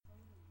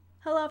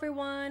Hello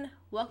everyone,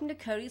 welcome to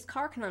Cody's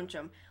Car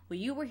Conundrum, where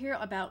you will hear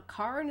about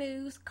car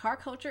news, car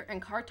culture,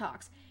 and car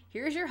talks.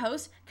 Here's your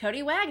host,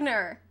 Cody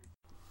Wagner.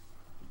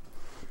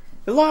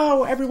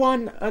 Hello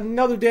everyone,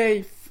 another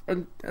day,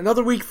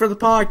 another week for the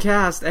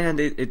podcast, and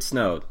it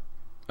snowed.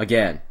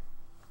 Again.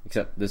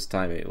 Except this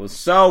time it was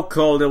so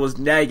cold, it was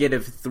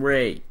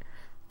 -3.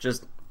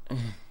 Just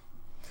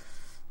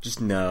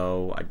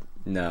no, I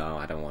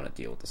don't want to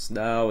deal with the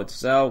snow, it's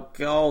so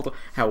cold.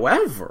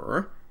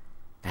 However,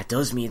 that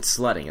does mean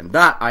sledding, and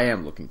that I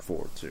am looking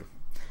forward to.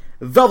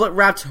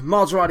 Velvet-wrapped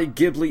Maserati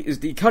Ghibli is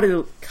the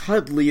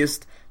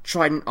cuddliest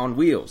Trident on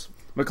wheels.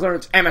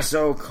 McLaren's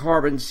MSO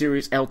Carbon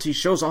Series LT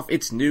shows off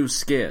its new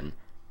skin.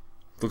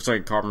 Looks like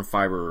a carbon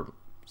fiber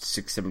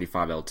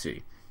 675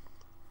 LT.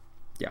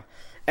 Yeah.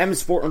 M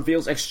Sport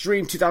unveils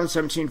Extreme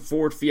 2017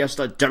 Ford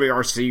Fiesta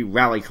WRC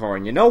rally car,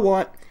 and you know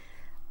what?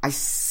 I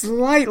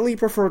slightly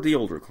prefer the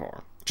older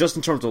car, just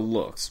in terms of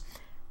looks.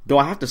 Though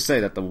I have to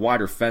say that the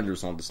wider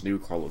fenders on this new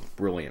car look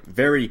brilliant.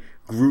 Very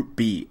Group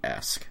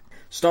B-esque.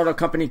 Startup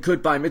company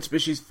could buy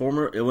Mitsubishi's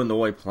former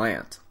Illinois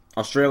plant.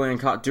 Australian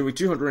caught doing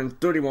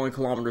 231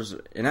 kilometers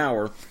an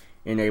hour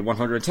in a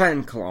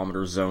 110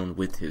 kilometer zone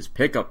with his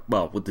pickup,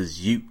 with his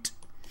ute.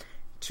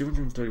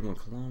 231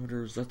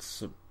 kilometers,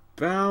 that's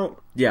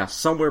about,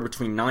 somewhere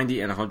between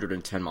 90 and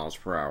 110 miles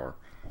per hour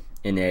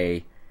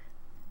in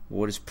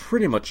what is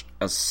pretty much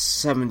a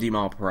 70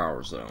 mile per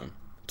hour zone.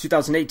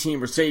 2018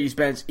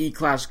 Mercedes-Benz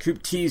E-Class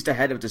Coupe teased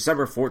ahead of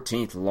December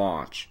 14th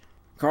launch.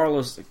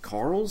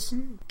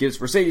 Carlson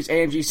gives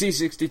Mercedes-AMG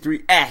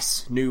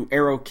C63S new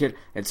aero kit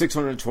and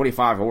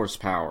 625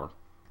 horsepower.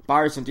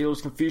 Buyers and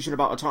dealers' confusion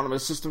about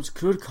autonomous systems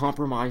could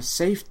compromise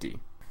safety.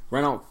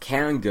 Renault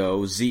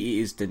Kangoo ZE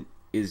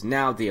is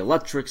now the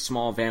electric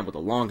small van with the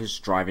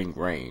longest driving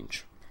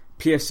range.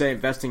 PSA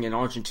investing in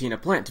Argentina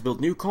plant to build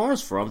new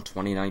cars from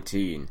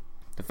 2019.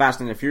 The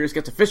Fast and the Furious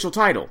gets official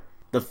title.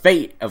 The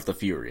Fate of the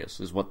Furious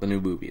is what the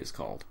new movie is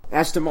called.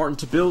 Aston Martin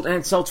to build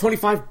and sell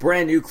 25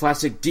 brand new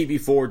classic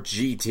DB4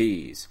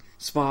 GTs.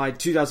 Spied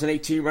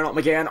 2018 Renault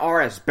Megane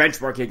RS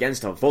benchmarking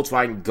against a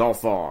Volkswagen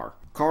Golf R.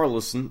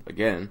 Carlson,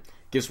 again,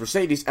 gives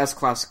Mercedes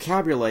S-Class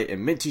Cabriolet a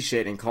minty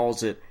shade and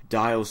calls it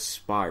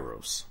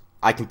Diospyros.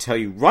 I can tell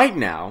you right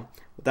now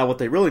that what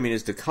they really mean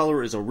is the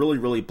color is a really,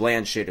 really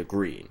bland shade of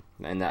green.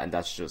 And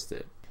that's just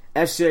it.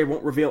 FCA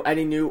won't reveal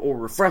any new or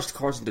refreshed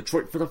cars in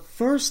Detroit for the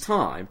first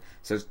time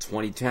since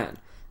 2010.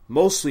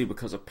 Mostly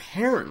because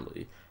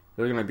apparently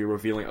they're going to be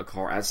revealing a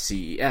car at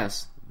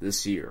CES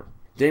this year.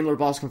 Daimler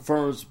boss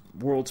confirms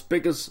world's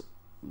biggest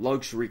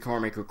luxury car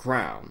maker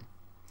crown.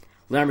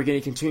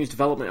 Lamborghini continues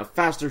development of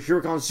faster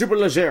Huracan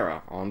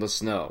Superleggera on the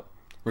snow.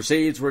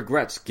 Mercedes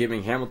regrets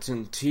giving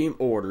Hamilton team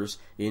orders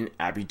in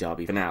Abu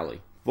Dhabi finale.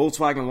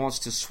 Volkswagen wants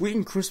to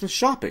sweeten Christmas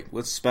shopping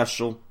with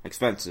special,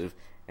 expensive,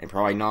 and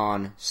probably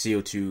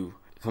non-CO2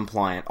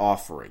 compliant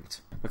offerings.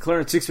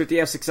 McLaren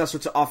 650S successor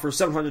to offer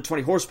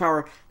 720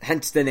 horsepower,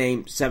 hence the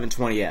name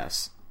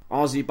 720S.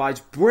 Aussie buys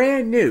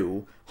brand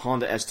new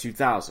Honda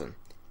S2000.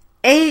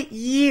 8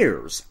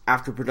 years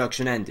after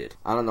production ended.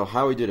 I don't know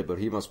how he did it, but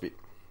he must be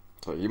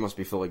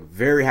feeling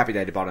very happy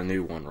that he bought a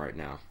new one right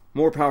now.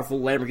 More powerful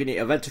Lamborghini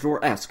Aventador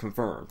S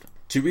confirmed.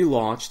 To be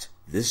launched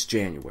this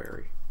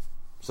January.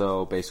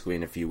 So, basically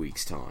in a few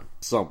weeks' time.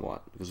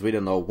 Somewhat. Because we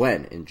don't know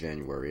when in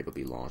January it'll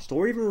be launched.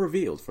 Or even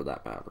revealed, for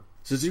that matter.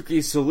 Suzuki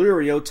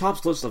Celerio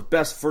tops list of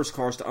best first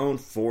cars to own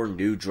for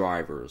new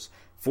drivers.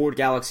 Ford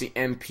Galaxy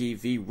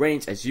MPV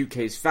reigns as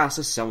UK's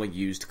fastest selling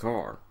used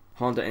car.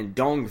 Honda and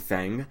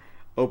Dongfeng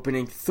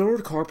opening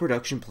third car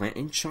production plant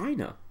in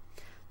China.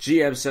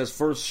 GM says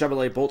first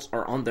Chevrolet Bolts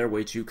are on their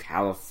way to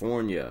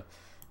California.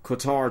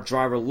 Qatar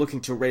driver looking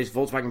to race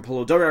Volkswagen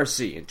Polo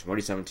WRC in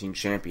 2017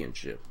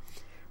 championship.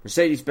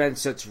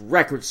 Mercedes-Benz sets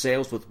record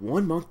sales with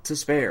 1 month to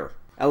spare.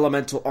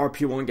 Elemental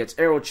RP1 gets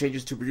aero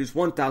changes to produce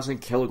 1,000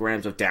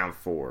 kilograms of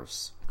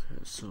downforce. Okay,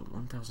 so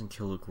 1,000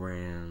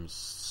 kilograms.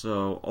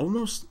 So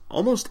almost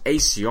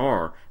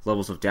ACR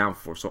levels of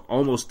downforce. So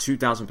almost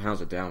 2,000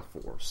 pounds of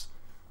downforce.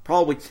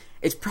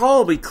 It's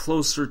probably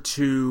closer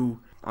to,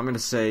 I'm going to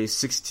say,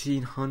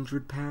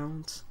 1,600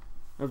 pounds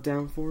of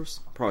downforce.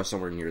 Probably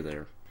somewhere near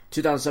there.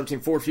 2017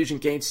 Ford Fusion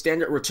gains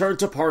standard return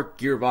to park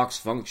gearbox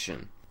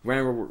function.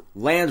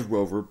 Land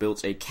Rover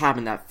builds a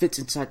cabin that fits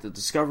inside the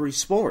Discovery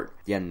Sport.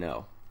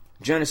 No.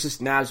 Genesis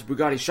nabs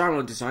Bugatti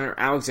Chiron designer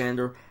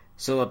Alexander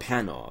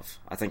Selepanov.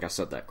 I think I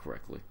said that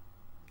correctly.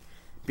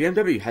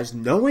 BMW has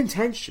no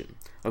intention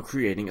of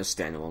creating a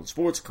standalone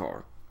sports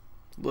car.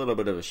 A little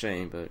bit of a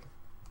shame, but,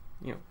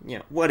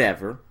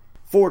 whatever.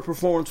 Ford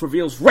Performance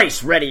reveals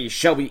race-ready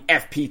Shelby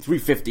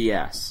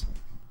FP350S.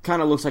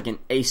 Kind of looks like an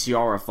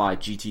ACR-ified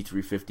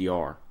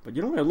GT350R. But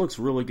it looks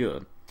really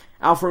good.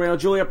 Alfa Romeo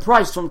Giulia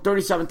priced from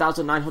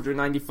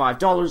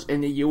 $37,995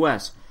 in the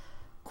U.S.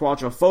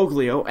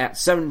 Quadrifoglio at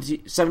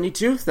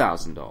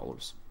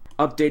 $72,000.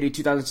 Updated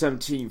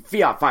 2017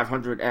 Fiat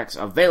 500X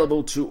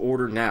available to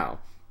order now.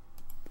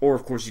 Or,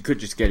 of course, you could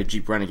just get a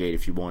Jeep Renegade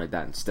if you wanted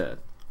that instead.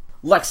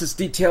 Lexus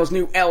details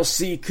new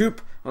LC Coupe,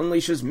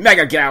 unleashes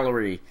mega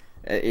gallery.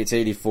 It's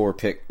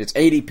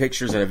 80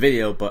 pictures and a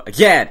video, but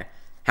again,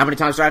 How many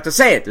times do I have to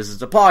say it? This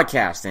is a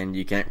podcast, and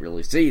you can't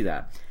really see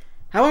that.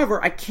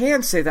 However, I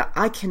can say that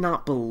I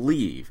cannot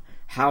believe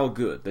how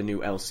good the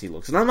new LC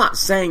looks. And I'm not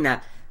saying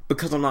that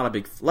because I'm not a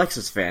big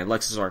Lexus fan.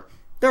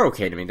 They're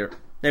okay to me.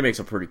 They make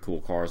some pretty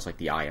cool cars like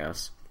the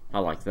IS. I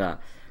like that.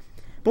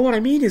 But what I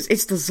mean is,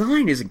 its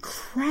design is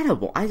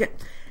incredible.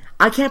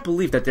 I can't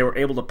believe that they were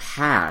able to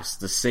pass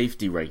the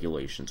safety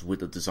regulations with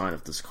the design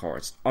of this car.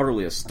 It's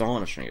utterly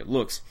astonishing. It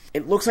looks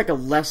like a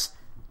less,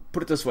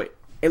 put it this way,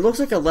 it looks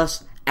like a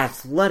less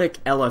athletic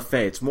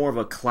LFA. It's more of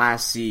a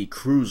Class C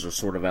cruiser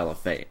sort of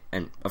LFA.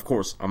 And, of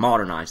course, a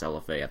modernized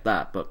LFA at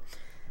that. But,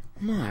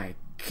 my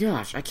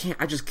gosh, I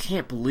just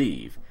can't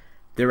believe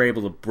they're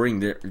able to bring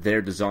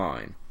their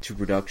design to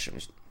production.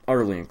 It's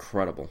utterly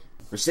incredible.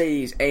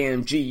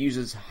 Mercedes-AMG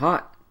uses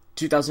hot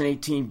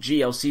 2018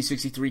 GLC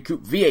 63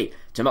 Coupe V8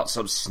 to melt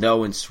some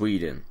snow in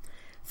Sweden.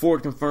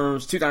 Ford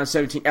confirms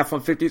 2017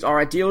 F-150s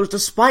are at dealers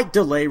despite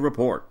delay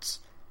reports.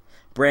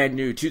 Brand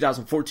new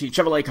 2014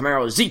 Chevrolet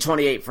Camaro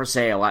Z28 for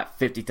sale at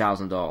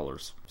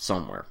 $50,000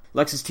 somewhere.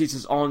 Lexus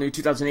teases all new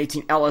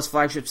 2018 LS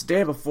flagships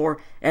day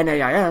before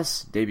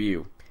NAIS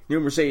debut. New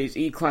Mercedes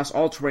E-Class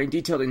all-terrain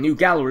detailed a new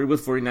gallery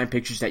with 49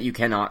 pictures that you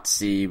cannot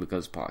see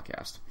because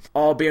podcast.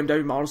 All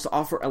BMW models to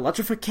offer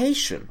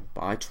electrification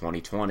by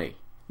 2020.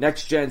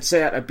 Next-gen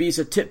Seat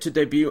Ibiza tipped to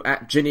debut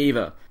at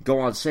Geneva. Go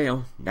on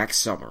sale next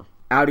summer.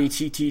 Audi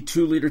TT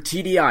 2-liter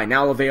TDI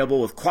now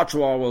available with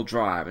quattro all-wheel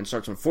drive and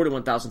starts from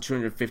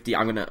 41,250,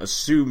 I'm going to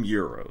assume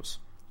euros.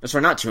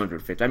 Sorry, not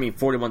 250, I mean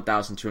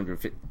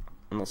 41,250,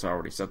 unless I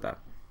already said that.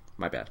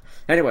 My bad.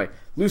 Anyway,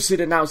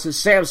 Lucid announces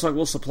Samsung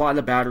will supply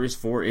the batteries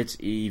for its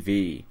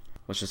EV.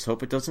 Let's just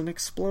hope it doesn't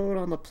explode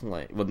on the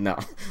plane. Well,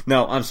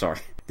 no, I'm sorry.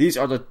 These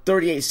are the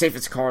 38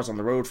 safest cars on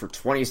the road for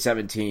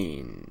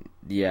 2017.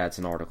 Yeah, it's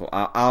an article.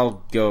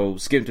 I'll go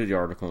skim through the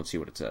article and see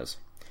what it says.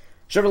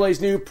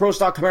 Chevrolet's new Pro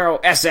Stock Camaro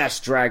SS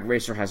drag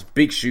racer has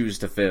big shoes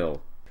to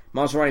fill.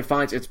 Maserati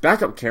finds its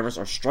backup cameras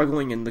are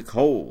struggling in the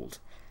cold.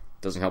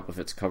 Doesn't help if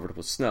it's covered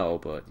with snow,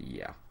 but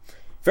yeah.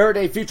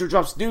 Faraday Future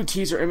drops new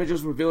teaser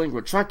images revealing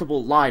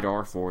retractable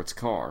LiDAR for its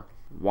car.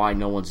 Why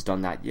no one's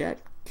done that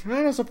yet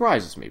kinda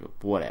surprises me, but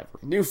whatever.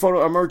 New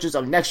photo emerges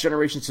of next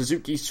generation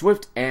Suzuki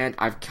Swift, and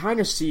I've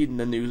kinda seen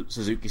the new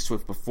Suzuki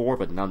Swift before,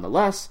 but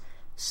nonetheless,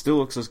 still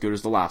looks as good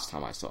as the last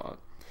time I saw it.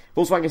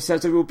 Volkswagen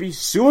says it will be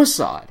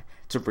suicide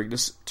to bring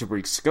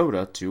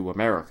Skoda to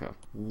America.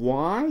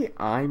 Why?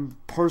 I'm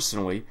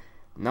personally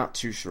not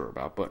too sure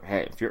about, but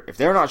hey, if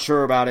they're not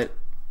sure about it,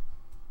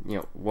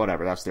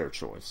 whatever, that's their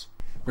choice.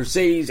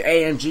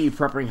 Mercedes-AMG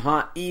prepping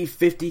hot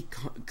E50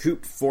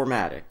 Coupe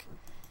 4MATIC.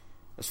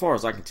 As far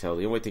as I can tell,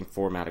 the only thing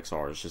 4MATICs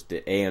are is just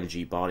the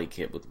AMG body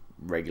kit with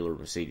regular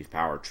Mercedes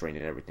powertrain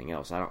and everything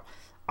else.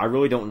 I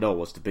really don't know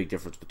what's the big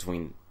difference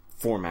between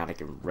 4MATIC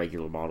and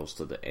regular models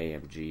to the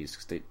AMGs,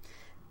 because the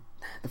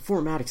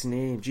 4MATICs and the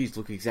AMGs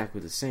look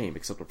exactly the same,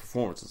 except the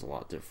performance is a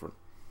lot different.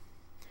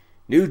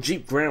 New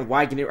Jeep Grand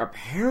Wagoneer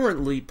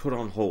apparently put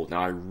on hold.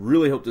 Now, I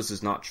really hope this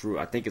is not true.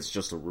 I think it's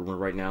just a rumor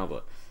right now,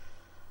 but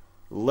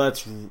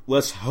let's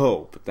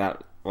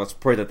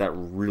pray that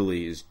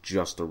really is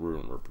just a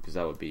rumor, because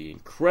that would be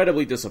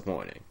incredibly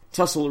disappointing.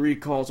 Tesla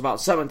recalls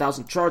about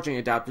 7,000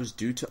 charging adapters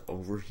due to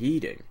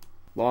overheating.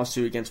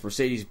 Lawsuit against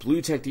Mercedes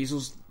BlueTech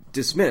diesels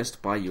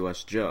dismissed by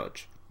U.S.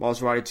 judge.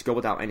 Maserati to go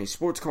without any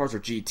sports cars or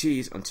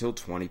GTs until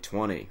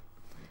 2020.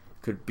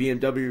 Could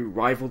BMW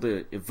rival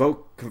the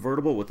Evoque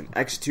convertible with an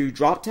X2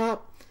 drop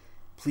top?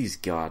 Please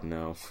God,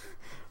 no.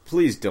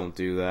 Please don't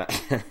do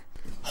that.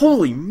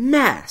 Holy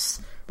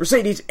mess!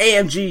 Mercedes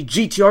AMG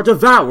GTR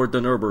devoured the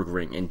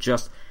Nürburgring in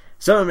just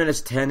 7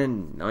 minutes 10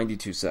 and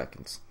 92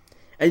 seconds.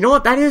 And you know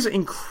what? That is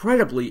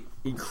incredibly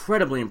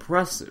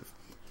impressive.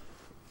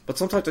 But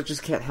sometimes I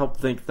just can't help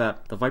think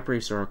that the Viper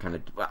Racer are kind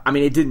of... I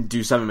mean, it didn't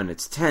do 7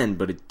 minutes 10,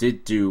 but it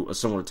did do a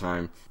similar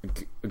time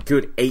a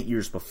good 8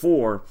 years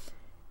before,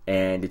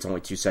 and it's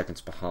only 2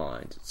 seconds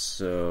behind.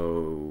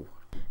 So...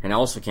 And I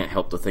also can't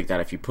help to think that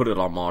if you put it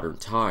on modern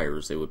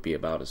tires, it would be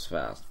about as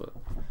fast. But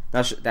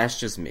that's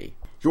just me.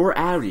 Your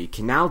Audi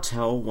can now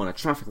tell when a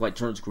traffic light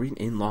turns green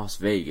in Las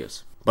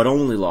Vegas. But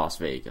only Las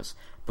Vegas,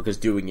 because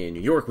doing it in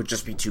New York would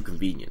just be too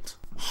convenient.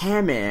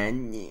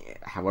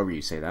 However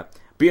you say that.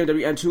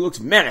 BMW M2 looks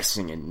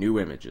menacing in new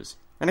images.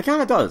 And it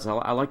kind of does.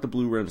 I like the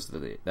blue rims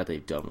that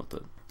they've done with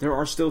it. There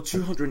are still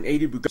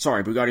 280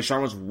 Bugatti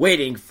Chiron's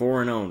waiting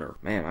for an owner.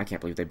 Man, I can't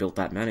believe they built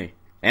that many.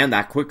 And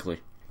that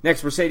quickly.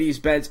 Next,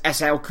 Mercedes-Benz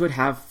SL could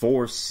have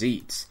 4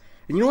 seats.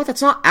 And you know what?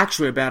 That's not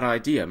actually a bad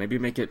idea. Maybe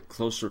make it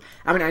closer.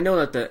 I mean, I know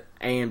that the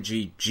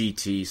AMG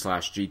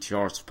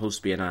GT/GTR is supposed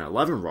to be a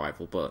 911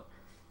 rival, but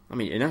I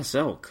mean, an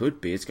SL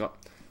could be. The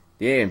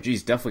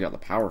AMG's definitely got the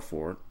power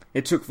for it.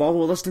 It took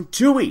Volvo less than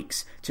 2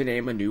 weeks to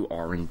name a new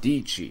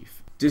R&D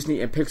chief. Disney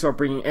and Pixar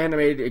bringing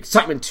animated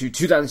excitement to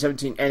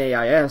 2017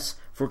 NAIS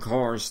for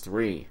Cars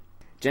 3.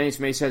 James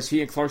May says he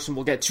and Clarkson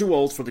will get too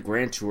old for the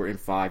Grand Tour in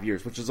 5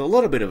 years, which is a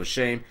little bit of a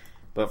shame,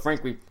 but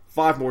frankly,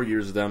 5 more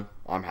years of them,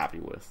 I'm happy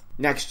with.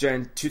 Next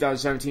gen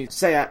 2017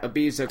 Seat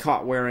Ibiza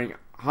caught wearing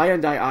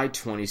Hyundai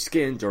i20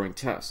 skin during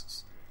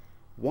tests.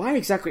 Why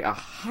exactly a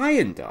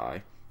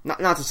Hyundai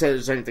Not to say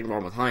there's anything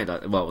wrong with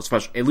Hyundai, well,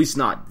 especially, at least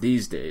not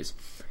these days.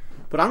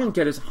 But I don't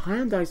get is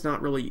Hyundai's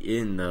not really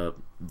in the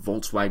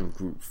Volkswagen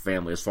Group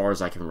family as far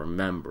as I can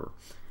remember.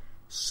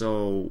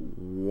 So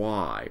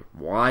why?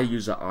 Why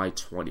use an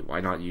i20? Why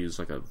not use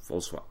like a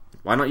Volkswagen?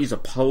 Why not use a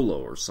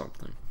Polo or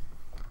something?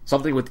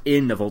 Something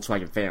within the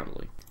Volkswagen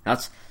family.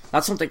 That's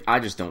something I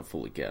just don't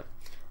fully get.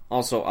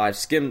 Also, I've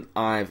seen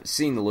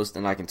the list,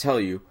 and I can tell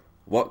you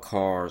what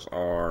cars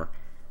are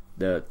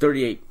the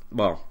 38.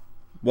 Well,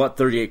 what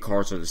 38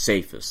 cars are the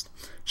safest?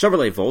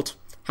 Chevrolet Volt,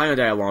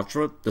 Hyundai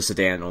Elantra, the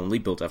sedan only,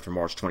 built after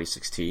March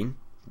 2016.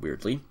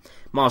 Weirdly,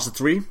 Mazda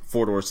 3,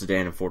 4-door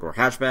sedan and 4-door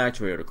hatchback.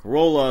 Toyota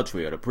Corolla,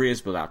 Toyota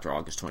Prius, built after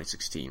August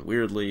 2016.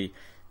 Weirdly,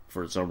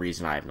 for some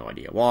reason I have no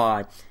idea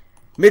why.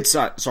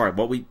 Midsize. Sorry,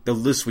 the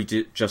list we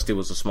just did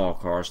was the small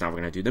cars. Now we're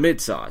gonna do the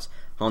midsize.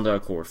 Honda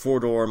Accord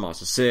 4-door,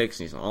 Mazda 6,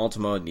 Nissan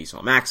Altima,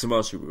 Nissan Maxima,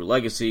 Subaru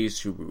Legacy,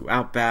 Subaru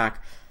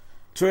Outback,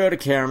 Toyota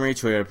Camry,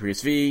 Toyota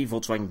Prius V,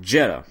 Volkswagen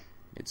Jetta.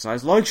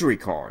 Midsize luxury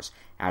cars.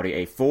 Audi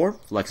A4,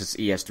 Lexus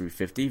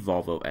ES350,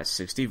 Volvo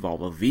S60,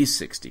 Volvo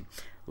V60.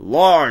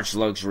 Large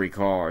luxury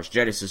cars.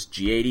 Genesis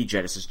G80,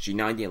 Genesis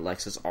G90, and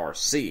Lexus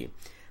RC.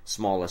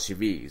 Small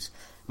SUVs.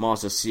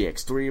 Mazda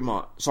CX-3,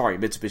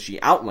 Mitsubishi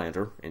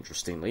Outlander,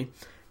 interestingly.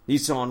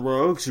 Nissan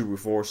Rogue, Subaru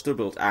Forester,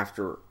 built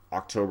after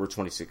October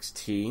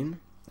 2016.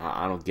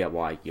 I don't get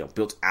why,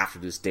 built after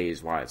this day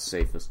is why it's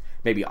safest.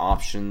 Maybe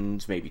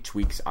options, maybe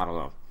tweaks, I don't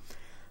know.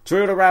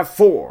 Toyota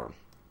RAV4,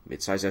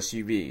 midsize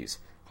SUVs.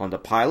 Honda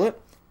Pilot,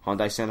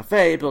 Hyundai Santa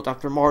Fe, built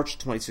after March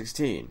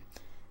 2016.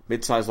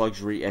 Midsize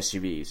luxury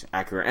SUVs.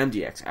 Acura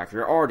MDX,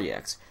 Acura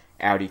RDX,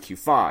 Audi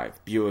Q5,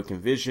 Buick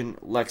Envision,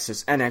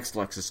 Lexus NX,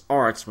 Lexus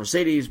RX,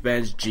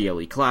 Mercedes-Benz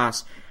GLE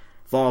Class,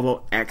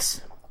 Volvo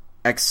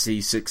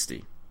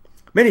XC60.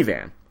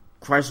 Minivan,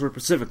 Chrysler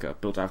Pacifica,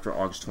 built after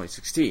August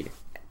 2016.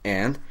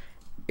 And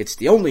it's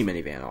the only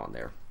minivan on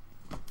there.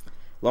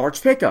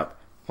 Large pickup,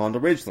 Honda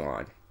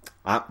Ridgeline.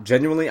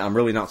 I'm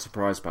really not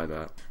surprised by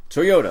that.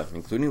 Toyota,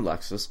 including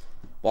Lexus,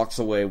 walks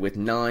away with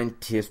 9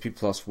 TSP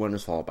Plus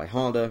winners, followed by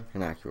Honda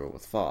and Acura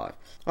with 5.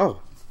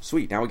 Oh,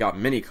 sweet. Now we got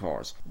mini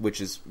cars,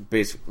 which is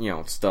basic,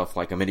 stuff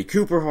like a Mini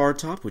Cooper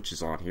hardtop, which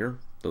is on here,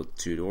 the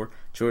 2-door.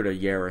 Toyota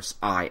Yaris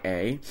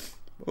IA.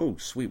 Oh,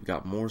 sweet. We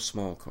got more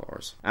small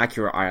cars.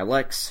 Acura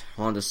ILX,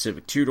 Honda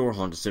Civic 2-door,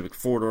 Honda Civic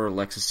 4-door,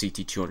 Lexus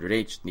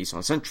CT200H,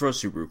 Nissan Sentra,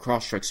 Subaru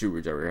Crosstrek,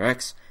 Subaru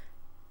WRX.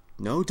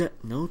 No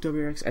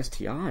WRX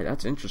STI.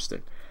 That's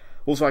interesting.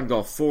 Volkswagen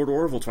Golf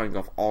 4-door, Volkswagen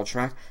Golf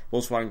All-Track,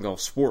 Volkswagen Golf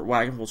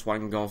Sportwagen,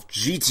 Volkswagen Golf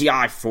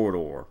GTI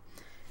 4-door.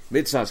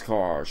 Midsize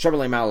cars,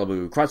 Chevrolet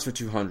Malibu, Chrysler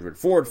 200,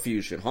 Ford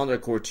Fusion, Honda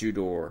Accord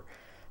 2-door,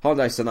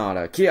 Hyundai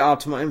Sonata, Kia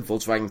Optima, and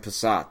Volkswagen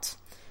Passat.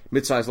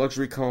 Midsize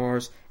luxury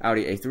cars,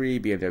 Audi A3,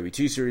 BMW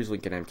 2 Series,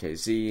 Lincoln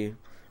MKZ,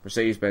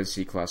 Mercedes-Benz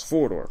C-Class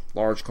 4-door.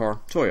 Large car,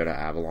 Toyota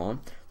Avalon.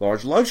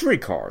 Large luxury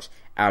cars,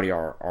 Audi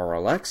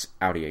RLX,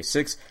 Audi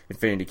A6,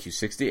 Infiniti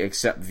Q60,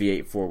 except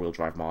V8 4-wheel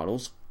drive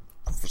models,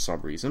 for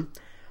some reason.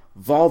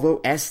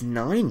 Volvo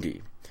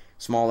S90.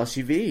 Small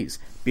SUVs,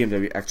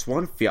 BMW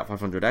X1, Fiat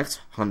 500X,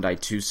 Hyundai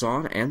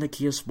Tucson, and the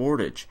Kia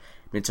Sportage.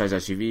 Midsize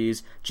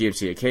SUVs,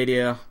 GMC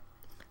Acadia,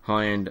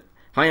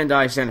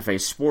 Hyundai Santa Fe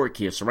Sport,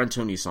 Kia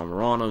Sorento, Nissan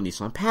Murano,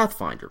 Nissan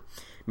Pathfinder.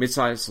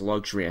 Midsize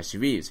luxury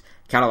SUVs,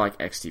 Cadillac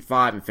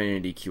XT5,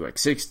 Infiniti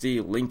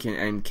QX60, Lincoln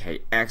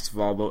NKX,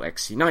 Volvo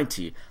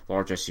XC90.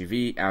 Large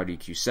SUV, Audi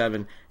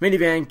Q7,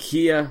 minivan,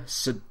 Kia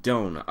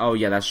Sedona. Oh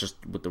yeah, that's just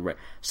with the red.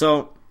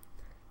 So,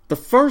 the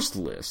first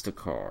list of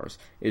cars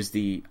is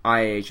the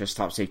IHS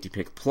Top Safety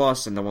Pick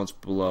Plus, and the ones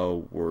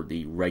below were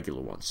the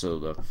regular ones. So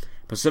the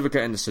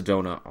Pacifica and the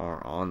Sedona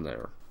are on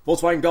there.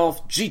 Volkswagen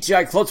Golf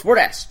GTI Club Sport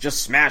S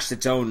just smashed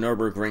its own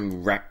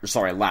Nürburgring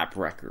lap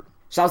record.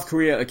 South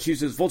Korea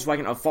accuses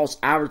Volkswagen of false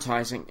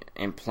advertising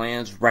and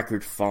plans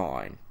record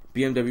fine.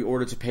 BMW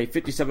ordered to pay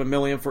 $57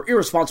 million for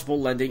irresponsible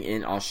lending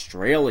in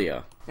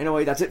Australia.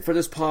 Anyway, that's it for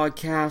this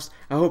podcast.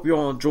 I hope you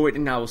all enjoyed,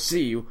 and I will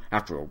see you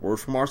after a word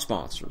from our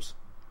sponsors.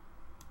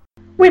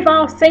 We've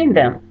all seen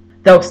them.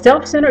 Those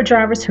self-centered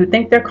drivers who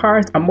think their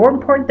cars are more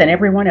important than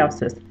everyone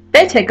else's.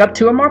 They take up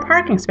 2 or more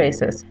parking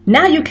spaces.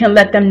 Now you can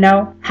let them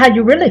know how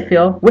you really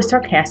feel with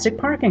sarcastic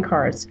parking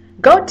cards.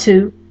 Go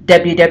to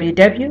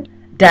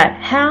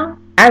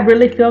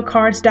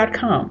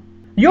www.howireallyfeelcards.com.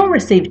 You'll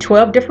receive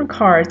 12 different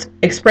cards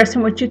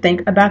expressing what you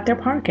think about their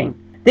parking.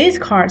 These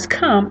cards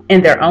come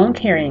in their own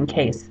carrying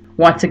case.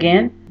 Once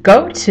again,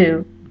 go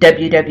to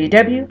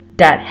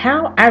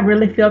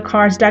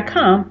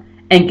www.howireallyfeelcards.com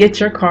and get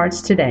your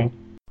cards today.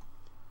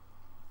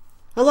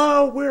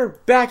 Hello, we're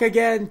back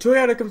again.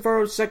 Toyota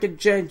confirms 2nd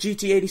Gen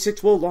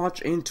GT86 will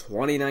launch in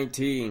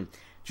 2019.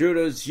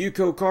 Toyota's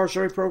Yuko car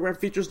sharing program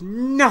features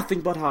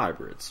nothing but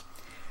hybrids.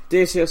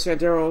 Dacia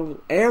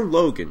Sandero and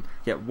Logan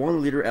get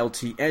 1-liter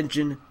LT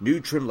engine, new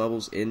trim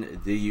levels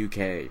in the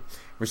UK.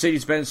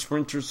 Mercedes-Benz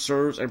Sprinter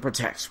serves and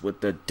protects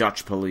with the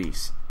Dutch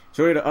police.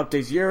 Toyota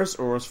updates Yaris,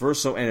 Urus,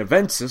 Verso, and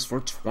Avensis for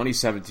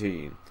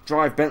 2017.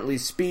 Drive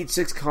Bentley's Speed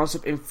 6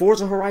 concept in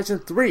Forza Horizon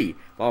 3,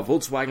 while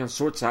Volkswagen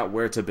sorts out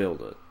where to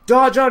build it.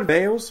 Dodge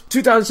unveils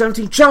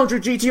 2017 Challenger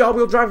GT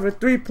all-wheel drive with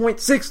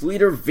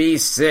 3.6-liter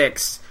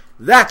V6.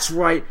 That's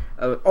right,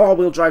 an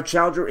all-wheel drive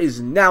Challenger is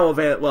now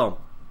available.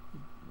 Well,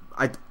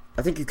 I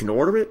think you can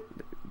order it.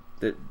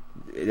 They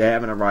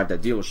haven't arrived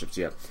at dealerships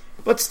yet.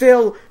 But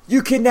still,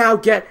 you can now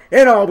get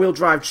an all-wheel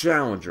drive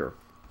Challenger,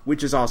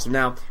 which is awesome.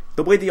 Now,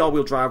 the way the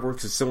all-wheel drive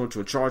works is similar to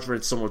a Charger.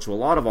 It's similar to a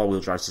lot of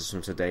all-wheel drive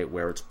systems today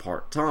where it's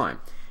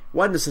part-time.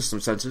 When the system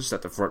senses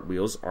that the front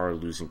wheels are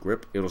losing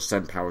grip, it'll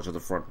send power to the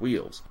front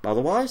wheels.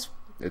 Otherwise,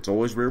 it's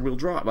always rear-wheel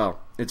drive. Well,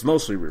 it's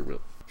mostly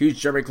rear-wheel. Huge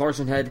Jeremy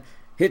Clarkson head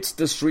hits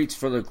the streets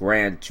for the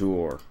Grand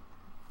Tour.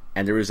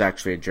 And there is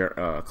actually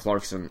a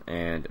Clarkson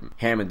and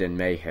Hammond and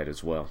May head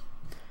as well.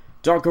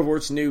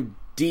 Donkerworth's new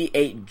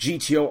D8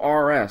 GTO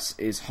RS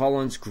is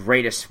Holland's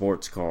greatest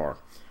sports car.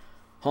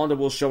 Honda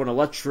will show an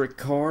electric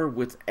car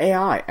with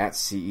AI at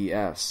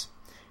CES.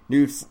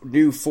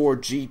 New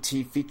Ford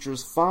GT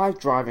features 5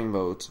 driving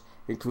modes,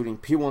 including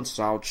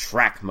P1-style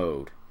track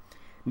mode.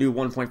 New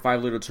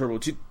 1.5-liter turbo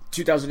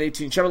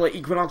 2018 Chevrolet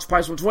Equinox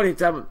price from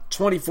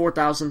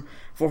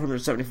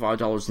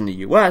 $24,475 in the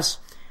U.S.,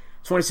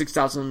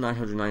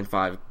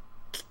 $26,995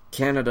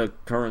 Canada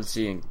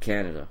currency in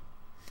Canada.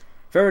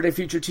 Faraday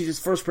Future teases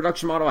first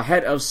production model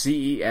ahead of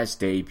CES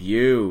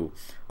debut.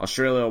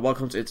 Australia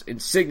welcomes its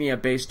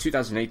Insignia-based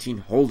 2018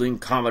 Holden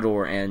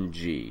Commodore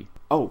NG.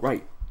 Oh,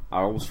 right.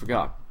 I almost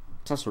forgot.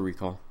 Tesla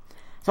recall.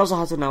 Tesla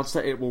has announced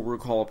that it will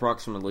recall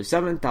approximately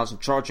 7,000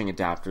 charging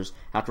adapters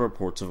after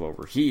reports of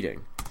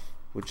overheating.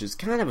 Which is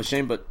kind of a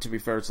shame, but to be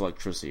fair, it's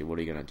electricity. What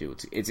are you going to do?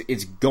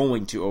 It's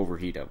going to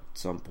overheat at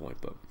some point,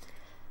 but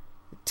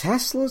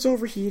Tesla's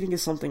overheating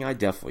is something I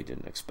definitely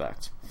didn't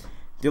expect.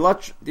 The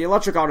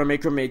electric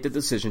automaker made the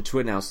decision to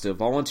announce the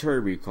voluntary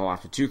recall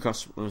after 2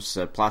 customers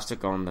said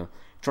plastic on the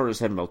chargers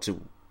had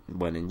melted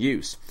when in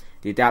use.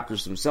 The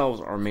adapters themselves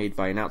are made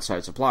by an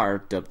outside supplier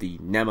dubbed the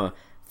NEMA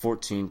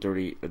 14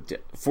 through 30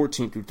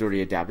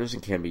 adapters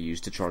and can be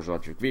used to charge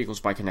electric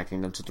vehicles by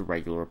connecting them to the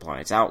regular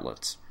appliance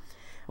outlets.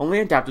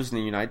 Only adapters in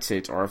the United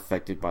States are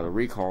affected by the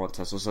recall, and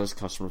Tesla says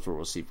customers will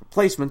receive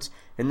replacements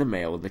in the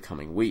mail in the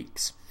coming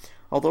weeks.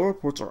 Although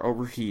reports are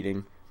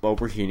overheating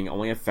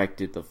only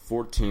affected the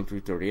 14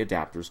 through 30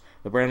 adapters,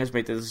 the brand has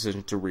made the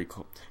decision to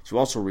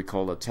also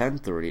recall the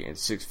 1030 and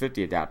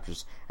 650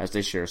 adapters as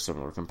they share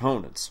similar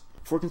components.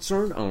 For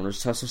concerned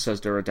owners, Tesla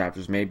says their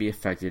adapters may be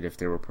affected if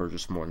they were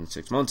purchased more than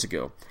 6 months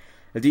ago.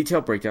 A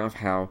detailed breakdown of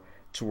how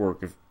to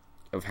work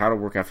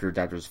after your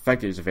adapter is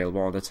affected is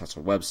available on the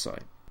Tesla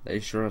website.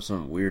 They sure have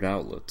some weird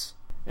outlets.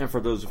 And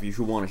for those of you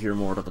who want to hear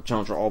more about the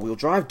Challenger all-wheel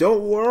drive,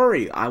 don't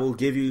worry, I will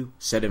give you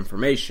said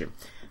information.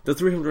 The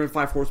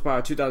 305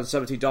 horsepower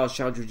 2017 Dodge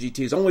Challenger GT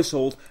is only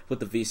sold with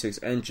the V6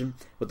 engine,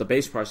 with the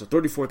base price of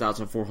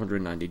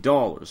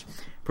 $34,490.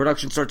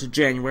 Production starts in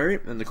January,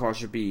 and the car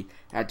should be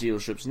at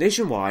dealerships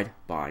nationwide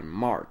by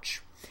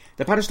March.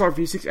 The Pentastar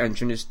V6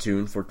 engine is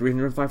tuned for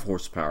 305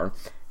 horsepower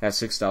at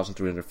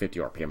 6,350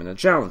 RPM in the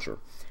Challenger,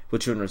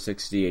 with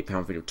 268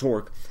 pound-feet of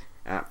torque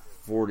at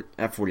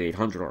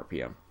 4,800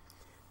 RPM.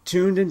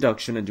 Tuned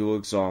induction and dual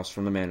exhaust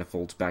from the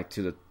manifolds back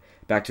to the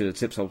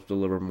tips helps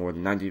deliver more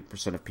than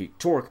 90% of peak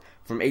torque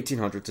from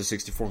 1,800 to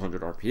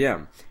 6,400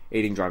 RPM,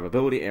 aiding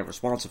drivability and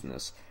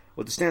responsiveness.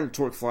 With the standard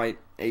torque flight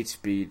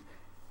 8-speed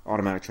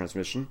automatic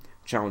transmission,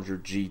 Challenger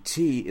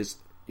GT is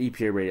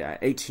EPA rated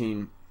at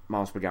 18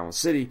 miles per gallon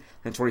city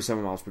and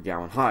 27 miles per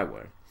gallon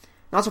highway.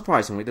 Not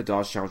surprisingly, the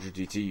Dodge Challenger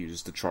GT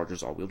uses the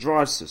Charger's all-wheel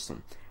drive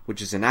system,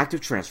 which is an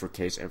active transfer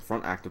case and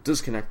front active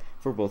disconnect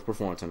for both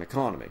performance and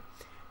economy.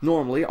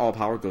 Normally, all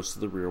power goes to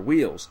the rear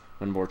wheels.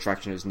 When more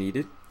traction is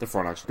needed, the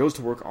front axle goes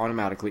to work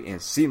automatically and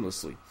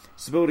seamlessly.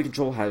 Stability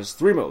control has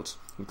 3 modes,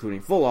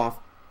 including full off,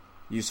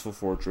 useful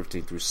for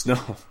drifting through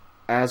snow.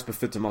 As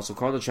befits a muscle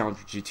car, the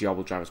Challenger GT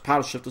all-wheel drive has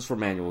paddle shifters for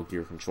manual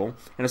gear control,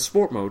 and a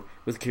sport mode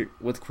with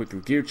quicker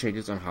gear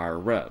changes and higher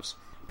revs.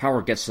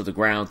 Power gets to the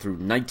ground through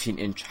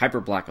 19-inch hyper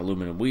black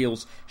aluminum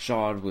wheels,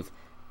 shod with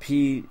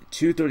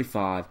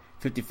P235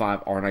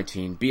 55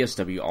 R19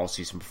 BSW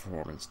all-season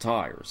performance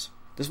tires.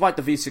 Despite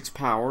the V6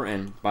 power,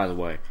 and by the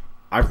way,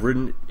 I've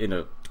ridden in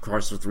a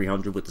Chrysler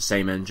 300 with the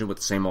same engine, with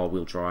the same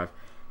all-wheel drive,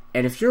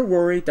 and if you're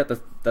worried that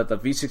the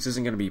V6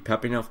 isn't going to be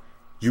peppy enough,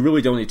 you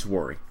really don't need to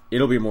worry.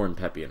 It'll be more than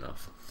peppy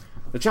enough.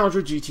 The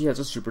Challenger GT has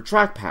a Super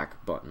Track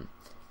Pack button.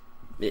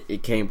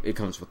 It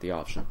comes with the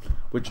option,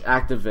 which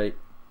activate.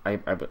 I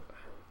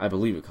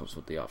believe it comes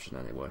with the option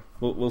anyway.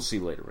 We'll see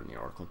later in the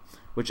article,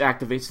 which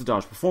activates the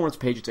Dodge Performance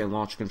pages and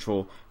launch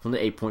control from the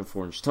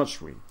 8.4-inch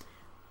touchscreen.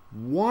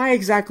 Why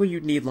exactly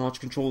you'd need launch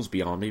control is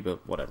beyond me,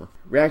 but whatever.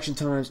 Reaction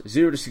times,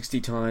 0 to 60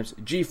 times,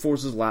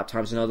 G-forces, lap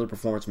times, and other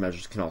performance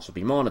measures can also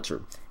be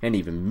monitored, and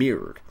even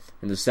mirrored,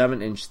 in the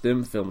 7-inch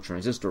thin film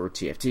transistor, or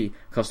TFT,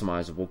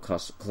 customizable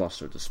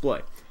cluster display.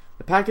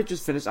 The package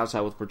is finished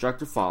outside with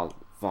projector fog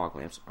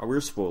lamps, a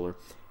rear spoiler,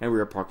 and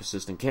rear park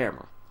assistant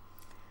camera.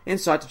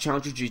 Inside, the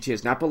Challenger GT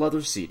has Nappa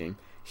leather seating,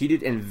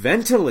 heated and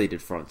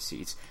ventilated front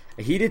seats,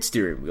 a heated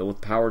steering wheel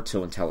with power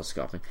tilt and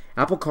telescoping,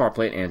 Apple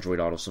CarPlay and Android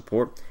Auto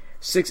support,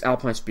 6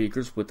 Alpine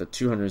speakers with a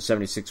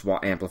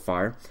 276-watt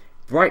amplifier,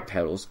 bright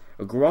pedals,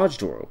 a garage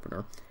door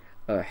opener,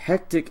 a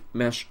hectic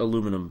mesh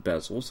aluminum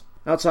bezels.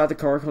 Outside the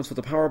car comes with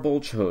a power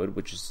bulge hood,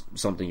 which is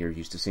something you're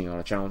used to seeing on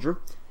a Challenger,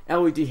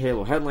 LED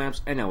halo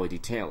headlamps, and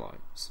LED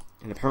taillights.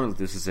 And apparently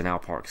this is an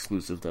Alpar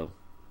exclusive, though.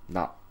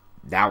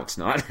 Now it's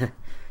not.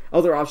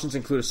 Other options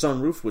include a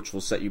sunroof, which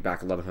will set you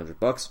back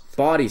 $1,100,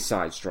 body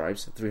side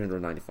stripes,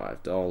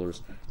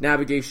 $395,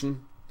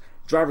 navigation,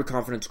 driver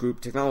confidence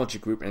group, technology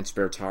group, and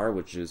spare tire,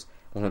 which is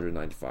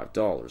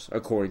 $195,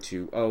 according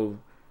to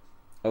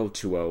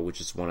O20,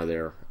 which is one of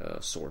their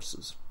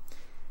sources.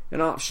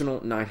 An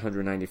optional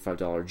 $995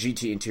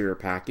 GT interior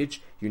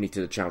package, unique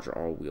to the Challenger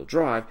all-wheel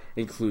drive,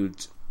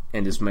 includes,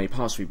 and this may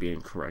possibly be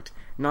incorrect,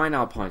 9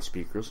 Alpine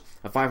speakers,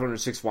 a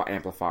 506-watt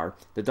amplifier,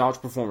 the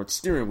Dodge Performance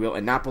steering wheel,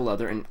 and Nappa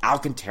leather and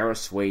Alcantara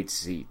suede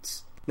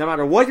seats. No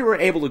matter what you were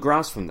able to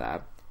grasp from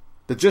that,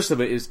 the gist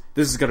of it is,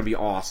 this is going to be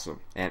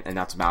awesome, and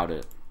that's about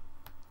it.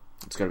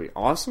 It's going to be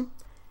awesome,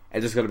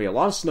 and there's going to be a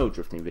lot of snow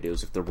drifting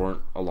videos if there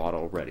weren't a lot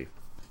already.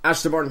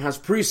 Aston Martin has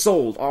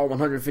pre-sold all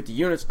 150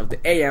 units of the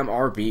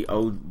AMRB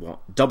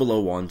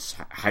 001's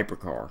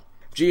hypercar.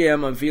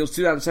 GM unveils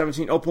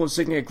 2017 Opel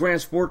Insignia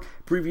Grand Sport,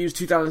 previews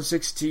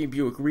 2016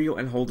 Buick Rio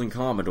and Holden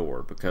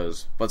Commodore,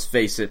 because, let's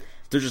face it,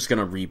 they're just going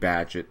to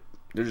rebadge it.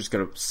 They're just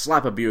going to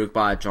slap a Buick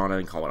badge on it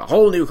and call it a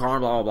whole new car,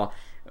 blah, blah,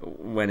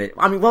 blah.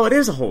 It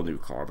is a whole new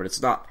car, but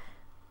it's not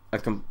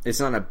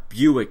a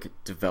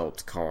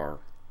Buick-developed car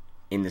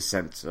in the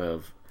sense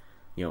of,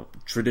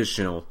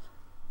 traditional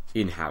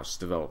in-house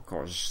developed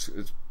cars.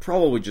 It's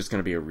probably just going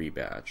to be a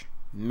rebadge.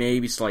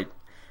 Maybe a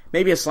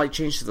slight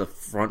change to the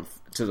front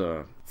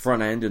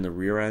end and the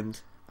rear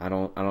end. I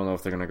don't know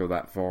if they're going to go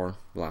that far.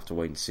 We'll have to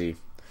wait and see.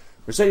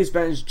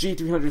 Mercedes-Benz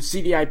G300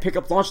 CDI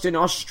pickup launched in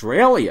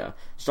Australia.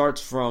 Starts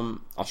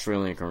from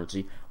Australian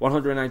currency,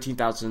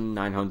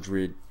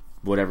 119,900,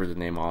 whatever the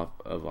name of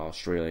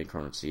Australian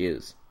currency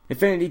is.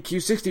 Infiniti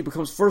Q60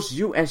 becomes first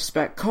US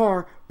spec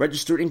car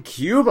registered in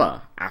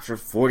Cuba after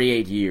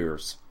 48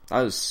 years.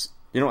 That is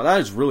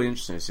really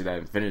interesting to see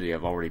that Infiniti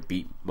have already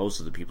beat most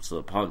of the people to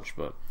the punch,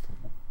 but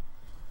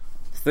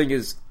the thing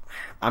is,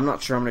 I'm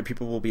not sure how many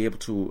people will be able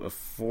to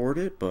afford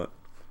it, but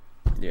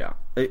yeah.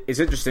 It's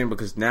interesting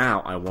because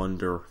now I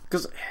wonder,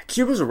 because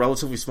Cuba's a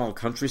relatively small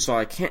country, so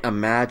I can't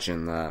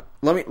imagine that.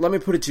 Let me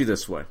put it to you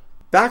this way.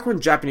 Back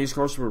when Japanese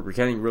cars were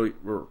becoming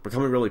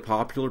really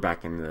popular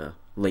back in the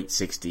late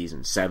 60s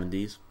and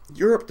 70s,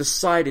 Europe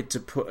decided to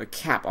put a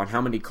cap on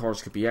how many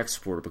cars could be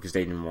exported because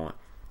they didn't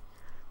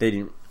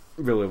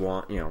really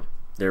want,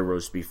 their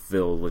roads to be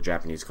filled with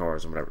Japanese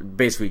cars and whatever.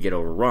 Basically get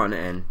overrun,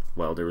 and,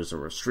 well, there was a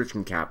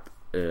restriction cap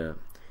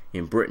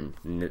in Britain,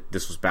 and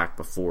this was back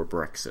before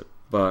Brexit.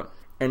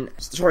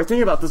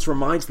 Thinking about this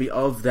reminds me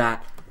of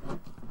that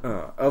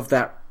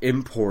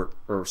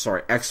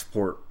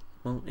import-export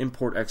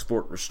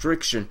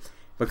restriction,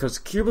 because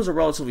Cuba's a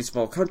relatively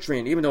small country,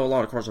 and even though a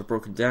lot of cars are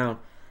broken down,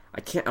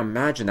 I can't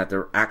imagine that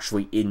they're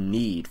actually in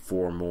need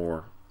for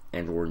more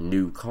and or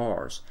new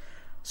cars.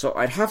 So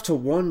I'd have to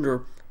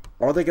wonder,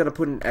 are they going to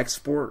put an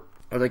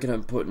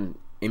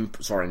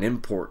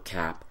import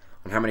cap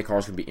on how many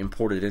cars can be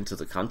imported into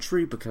the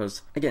country?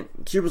 Because, again,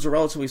 Cuba's a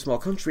relatively small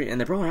country, and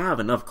they probably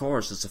have enough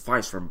cars to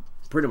suffice for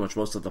pretty much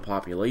most of the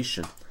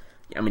population.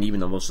 I mean,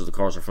 even though most of the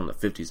cars are from the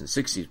 50s and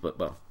 60s, but,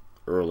 well,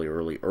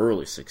 early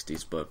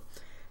 60s, but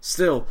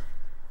still,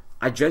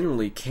 I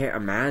genuinely can't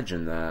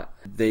imagine that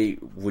they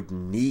would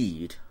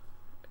need,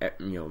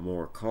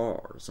 more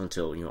cars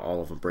until,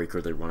 all of them break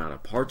or they run out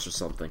of parts or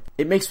something.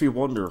 It makes me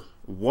wonder,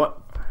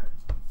 what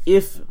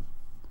if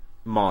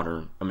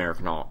modern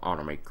American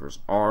automakers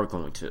are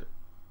going to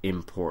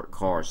import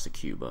cars to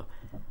Cuba,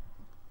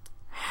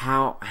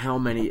 how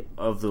many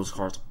of those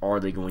cars are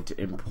they going to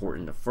import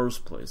in the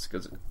first place?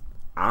 Because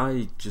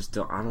I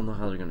don't know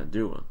how they're going to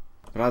do it.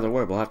 But either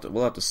way, we'll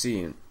have to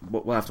see, and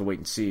we'll have to wait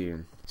and see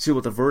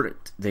what the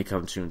verdict they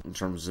come to in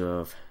terms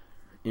of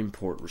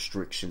import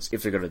restrictions,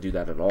 if they're going to do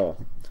that at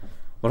all.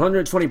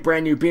 120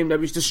 brand new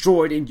BMWs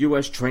destroyed in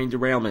U.S. train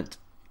derailment,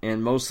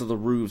 and most of the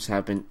roofs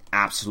have been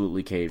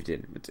absolutely caved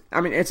in.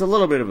 I mean, it's a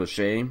little bit of a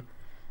shame,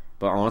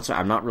 but honestly,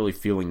 I'm not really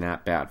feeling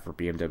that bad for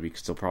BMW,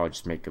 because they'll probably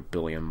just make $1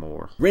 billion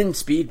more.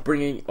 Rinspeed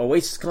bringing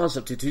Oasis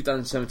concept to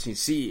 2017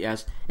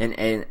 CES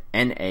and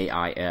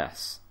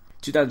NAIS.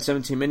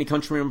 2017 Mini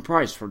Countryman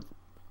priced from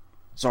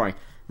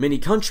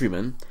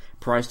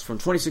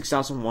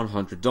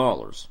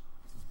 $26,100.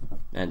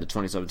 And the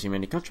 2017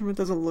 Mini Countryman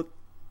doesn't look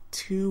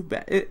too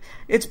bad.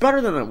 It's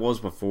better than it was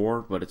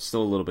before, but it's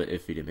still a little bit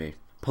iffy to me.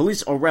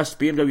 Police arrest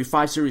BMW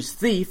 5 Series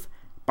thief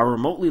by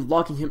remotely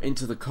locking him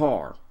into the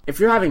car. If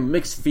you're having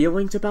mixed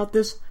feelings about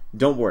this,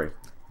 don't worry.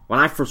 When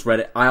I first read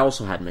it, I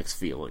also had mixed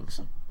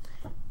feelings.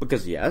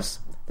 Because yes,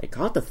 they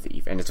caught the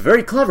thief, and it's a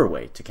very clever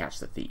way to catch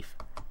the thief.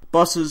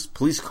 Buses,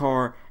 police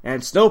car,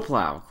 and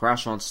snowplow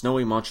crash on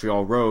snowy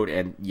Montreal Road,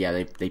 and yeah,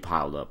 they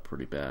piled up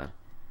pretty bad.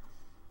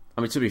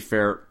 I mean, to be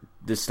fair,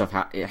 this stuff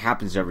it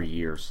happens every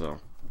year, so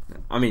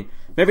I mean,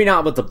 maybe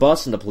not with the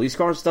bus and the police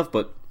car and stuff,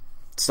 but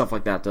stuff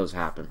like that does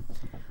happen.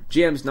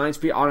 GM's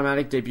 9-speed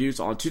automatic debuts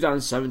on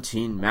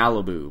 2017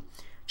 Malibu.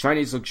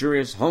 Chinese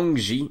luxurious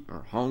Hongji,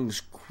 or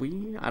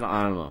Hongqi, I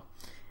don't know.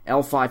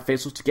 L5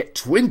 facelift to get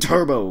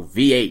twin-turbo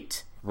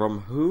V8.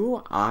 From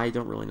who? I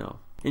don't really know.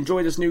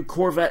 Enjoy this new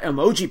Corvette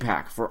emoji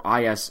pack for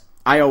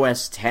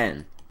iOS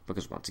 10.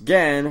 Because once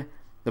again,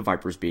 the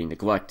Viper is being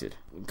neglected.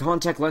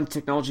 Contact lens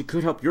technology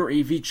could help your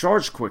EV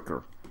charge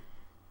quicker.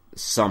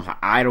 Somehow,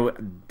 I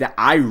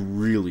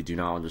really do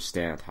not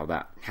understand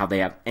how they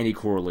have any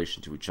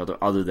correlation to each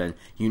other than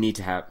you need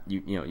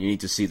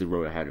to see the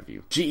road ahead of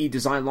you. GE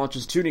Design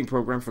launches tuning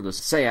program for the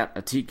Seat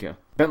Ateca.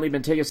 Bentley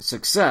Bentega's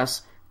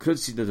success could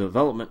see the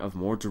development of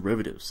more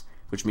derivatives,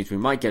 which means we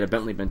might get a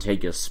Bentley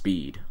Bentayga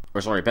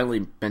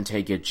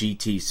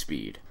GT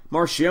Speed.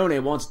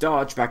 Marchione wants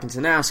Dodge back into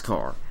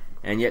NASCAR,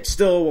 and yet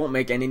still won't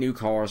make any new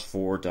cars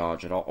for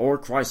Dodge at all, or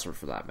Chrysler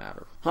for that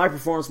matter.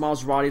 High-performance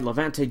Maserati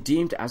Levante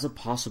deemed as a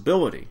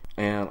possibility,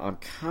 and I'm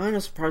kind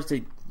of surprised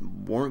they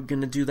weren't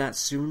going to do that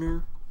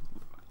sooner.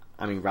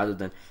 I mean, rather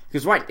than...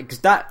 Because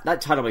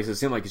that title makes it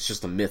seem like it's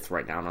just a myth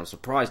right now, and I'm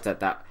surprised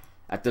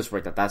at this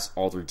rate, that's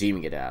all they're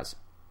deeming it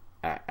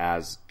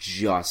as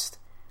just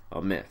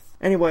a myth.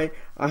 Anyway,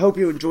 I hope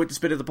you enjoyed this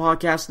bit of the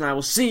podcast, and I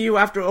will see you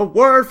after a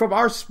word from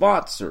our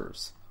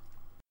sponsors.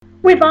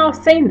 We've all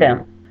seen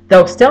them.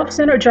 Those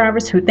self-centered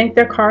drivers who think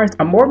their cars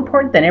are more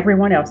important than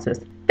everyone else's.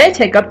 They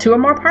take up 2 or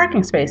more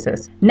parking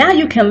spaces. Now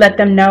you can let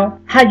them know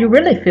how you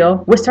really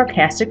feel with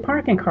sarcastic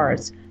parking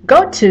cards.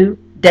 Go to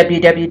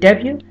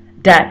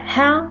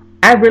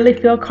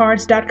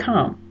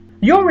www.howireallyfeelcards.com.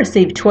 You'll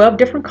receive 12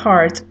 different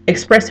cards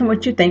expressing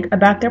what you think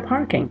about their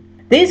parking.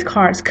 These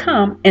cards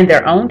come in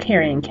their own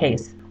carrying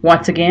case.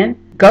 Once again,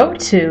 go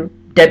to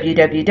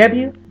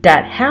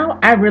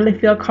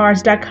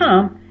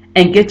www.howireallyfeelcards.com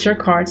and get your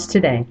cards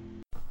today.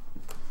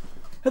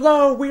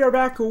 Hello, we are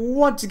back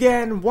once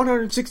again.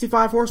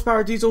 165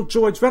 horsepower diesel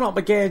George Renault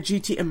Megane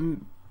GT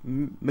and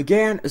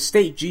Megane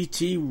Estate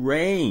GT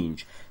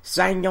range.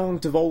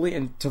 SsangYong Tivoli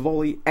and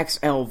Tivoli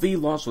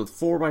XLV launched with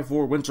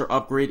 4x4 winter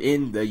upgrade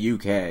in the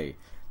UK.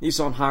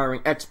 Nissan hiring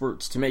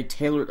experts to make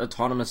tailored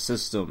autonomous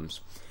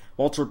systems.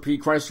 Walter P.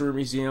 Chrysler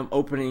Museum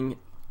opening,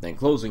 then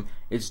closing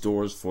its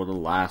doors for the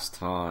last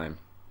time.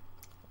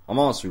 I'm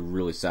honestly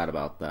really sad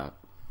about that.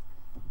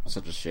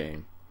 Such a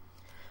shame.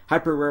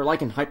 Hyper Rare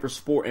Lykan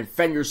Hypersport and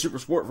Fenrir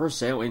Supersport for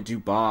sale in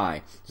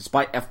Dubai.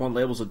 Despite F1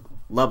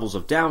 levels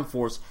of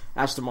downforce,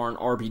 Aston Martin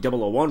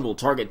RB001 will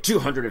target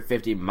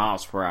 250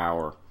 miles per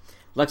hour.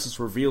 Lexus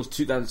reveals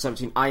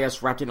 2017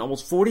 IS wrapped in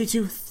almost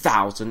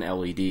 42,000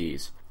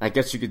 LEDs. I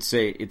guess you could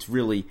say it's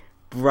really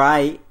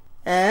bright.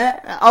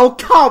 Oh,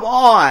 come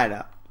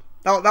on!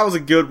 That was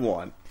a good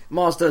one.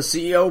 Mazda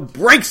CEO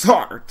breaks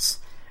hearts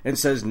and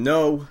says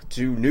no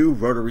to new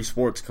rotary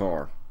sports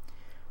car.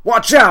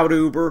 Watch out,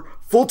 Uber!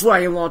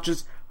 Volkswagen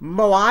launches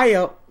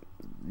Mobility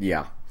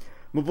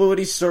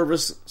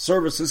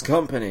Services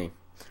Company.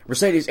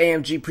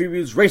 Mercedes-AMG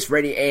previews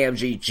race-ready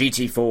AMG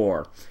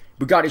GT4.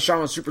 Bugatti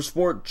Chiron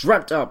Supersport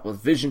dreamt up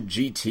with Vision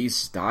GT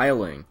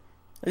styling.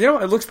 You know,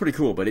 it looks pretty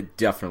cool, but it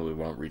definitely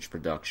won't reach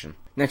production.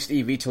 Next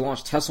EV to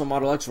launch Tesla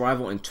Model X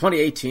rival in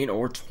 2018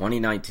 or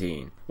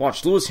 2019.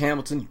 Watch Lewis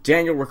Hamilton,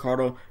 Daniel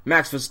Ricciardo,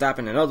 Max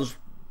Verstappen, and others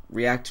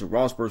react to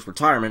Rosberg's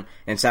retirement,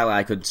 and sadly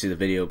I couldn't see the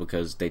video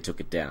because they took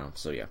it down,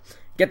 so yeah.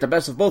 Get the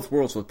best of both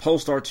worlds with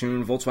Polestar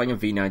tuned Volkswagen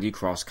V90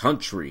 Cross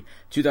Country.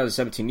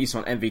 2017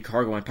 Nissan NV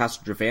cargo and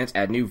passenger vans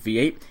add new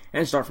V8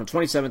 and start from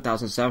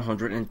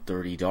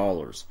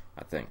 $27,730,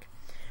 I think.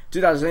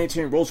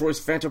 2018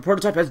 Rolls-Royce Phantom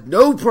prototype has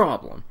no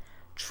problem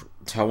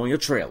towing a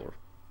trailer,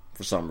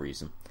 for some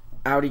reason.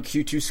 Audi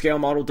Q2 scale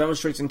model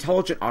demonstrates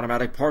intelligent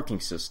automatic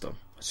parking system.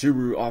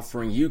 Subaru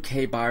offering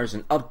UK buyers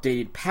an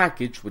updated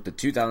package with the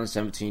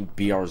 2017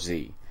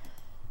 BRZ.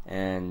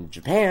 And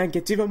Japan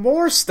gets even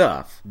more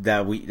stuff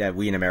that we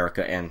in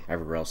America and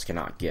everywhere else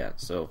cannot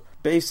get. So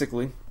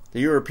basically,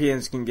 the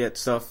Europeans can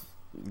get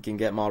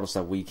models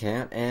that we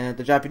can't, and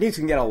the Japanese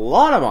can get a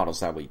lot of models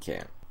that we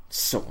can't.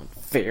 So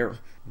unfair.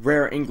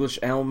 Rare English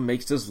Elm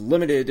makes this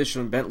limited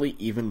edition Bentley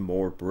even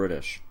more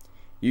British.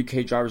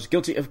 UK drivers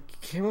guilty of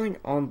killing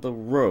on the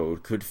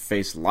road could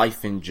face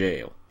life in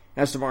jail.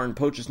 Aston Martin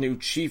poaches new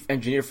chief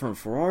engineer from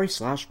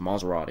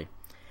Ferrari/Maserati.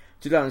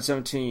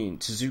 2017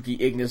 Suzuki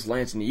Ignis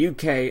lands in the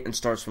UK and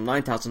starts from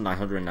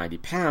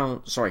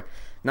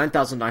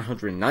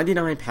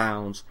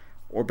 £9,999,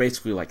 or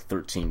basically like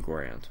 13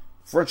 grand.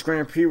 French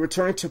Grand Prix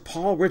returning to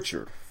Paul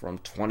Richard from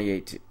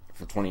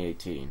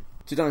 2018.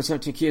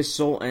 2017 Kia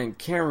Soul and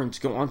Karens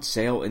go on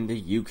sale in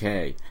the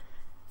UK.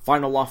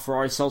 Final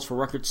LaFerrari sells for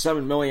record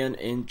 $7 million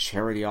in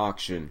charity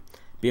auction.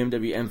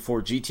 BMW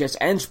M4 GTS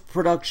ends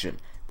production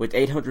with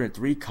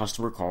 803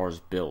 customer cars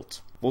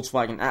built.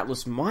 Volkswagen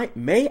Atlas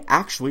may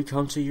actually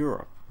come to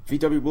Europe.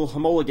 VW will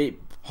homologate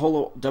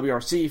Polo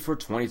WRC for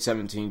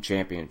 2017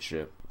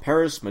 championship.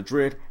 Paris,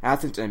 Madrid,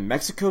 Athens, and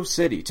Mexico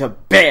City to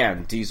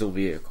ban diesel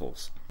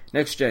vehicles.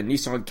 Next gen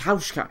Nissan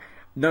Qashqai.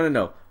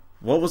 No.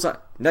 What was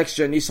that?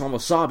 Next-gen Nissan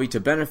Wasabi to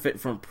benefit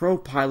from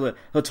ProPilot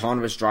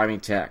autonomous driving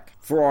tech.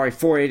 Ferrari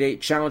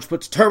 488 Challenge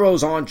puts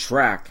turbos on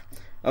track.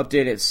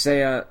 Updated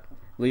Seat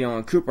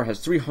Leon Cooper has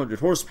 300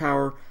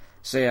 horsepower.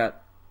 Seat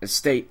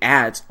Estate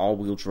adds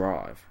all-wheel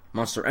drive.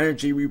 Monster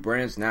Energy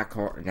rebrands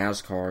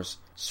NASCAR's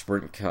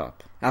Sprint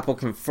Cup. Apple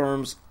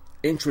confirms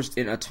interest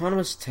in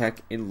autonomous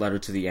tech in letter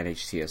to the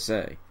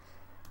NHTSA.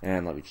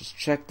 And let me just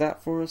check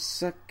that for a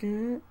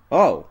second.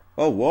 Oh,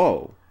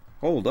 whoa.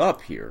 Hold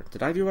up here.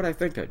 Did I do what I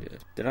think I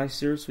did? Did I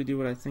seriously do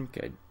what I think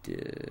I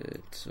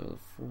did? So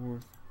the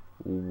 4th.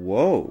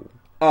 Whoa.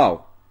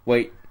 Oh,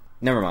 wait.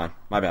 Never mind.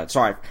 My bad.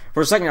 Sorry.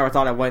 For a second I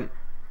thought I went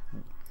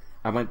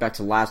back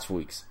to last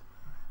week's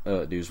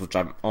news, which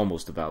I'm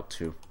almost about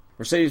to.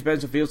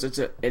 Mercedes-Benz reveals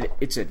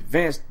its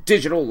advanced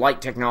digital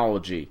light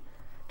technology.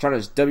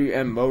 China's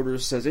WM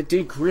Motors says it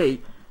did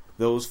create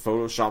those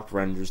photoshopped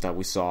renders that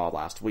we saw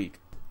last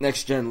week.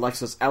 Next-gen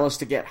Lexus LS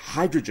to get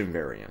hydrogen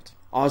variant.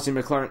 Aussie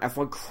McLaren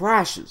F1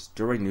 crashes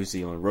during New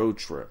Zealand road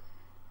trip.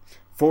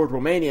 Ford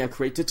Romania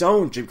creates its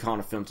own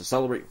Gymkhana film to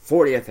celebrate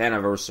 40th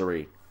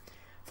anniversary.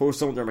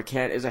 Four-cylinder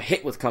Macan is a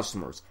hit with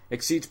customers,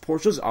 exceeds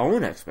Porsche's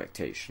own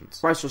expectations.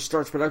 Chrysler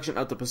starts production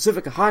of the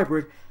Pacifica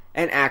Hybrid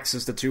and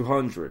axes the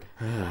 200.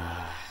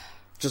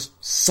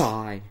 Just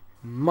sigh.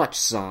 Much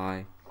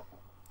sigh.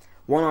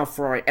 One-off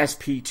Ferrari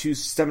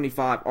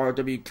SP275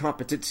 RW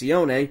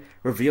Competizione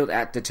revealed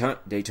at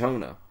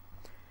Daytona.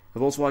 The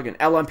Volkswagen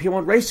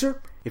LMP1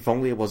 Racer, if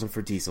only it wasn't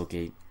for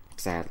Dieselgate,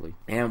 sadly.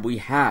 And we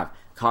have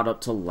caught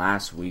up to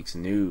last week's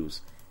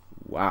news.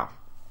 Wow.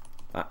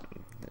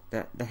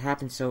 That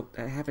happened so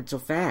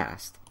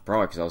fast.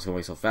 Probably because I was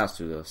going so fast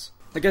through this.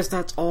 I guess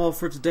that's all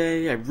for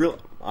today.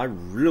 I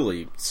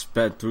really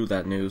sped through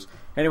that news.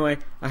 Anyway,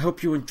 I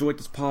hope you enjoyed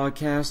this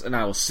podcast, and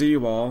I will see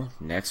you all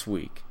next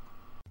week.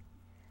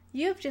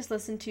 You have just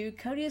listened to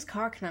Cody's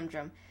Car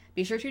Conundrum.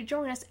 Be sure to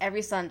join us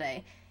every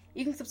Sunday.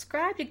 You can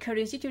subscribe to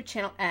Cody's YouTube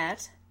channel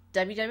at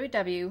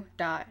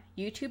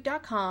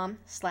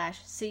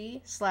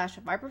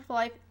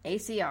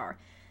www.youtube.com/c/ViperForLifeACR.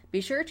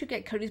 Be sure to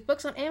get Cody's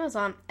books on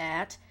Amazon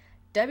at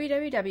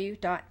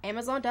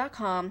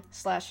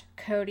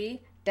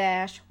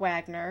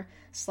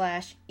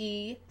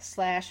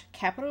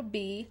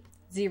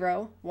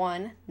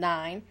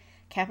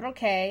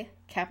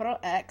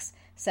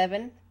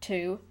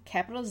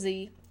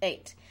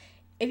X72Z8.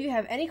 If you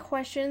have any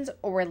questions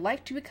or would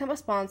like to become a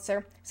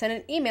sponsor, send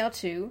an email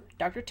to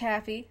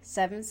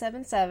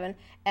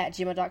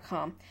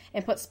drtaffy777@gmail.com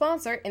and put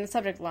sponsor in the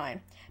subject line.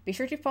 Be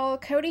sure to follow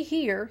Cody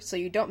here so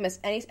you don't miss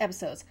any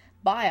episodes.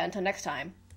 Bye until next time.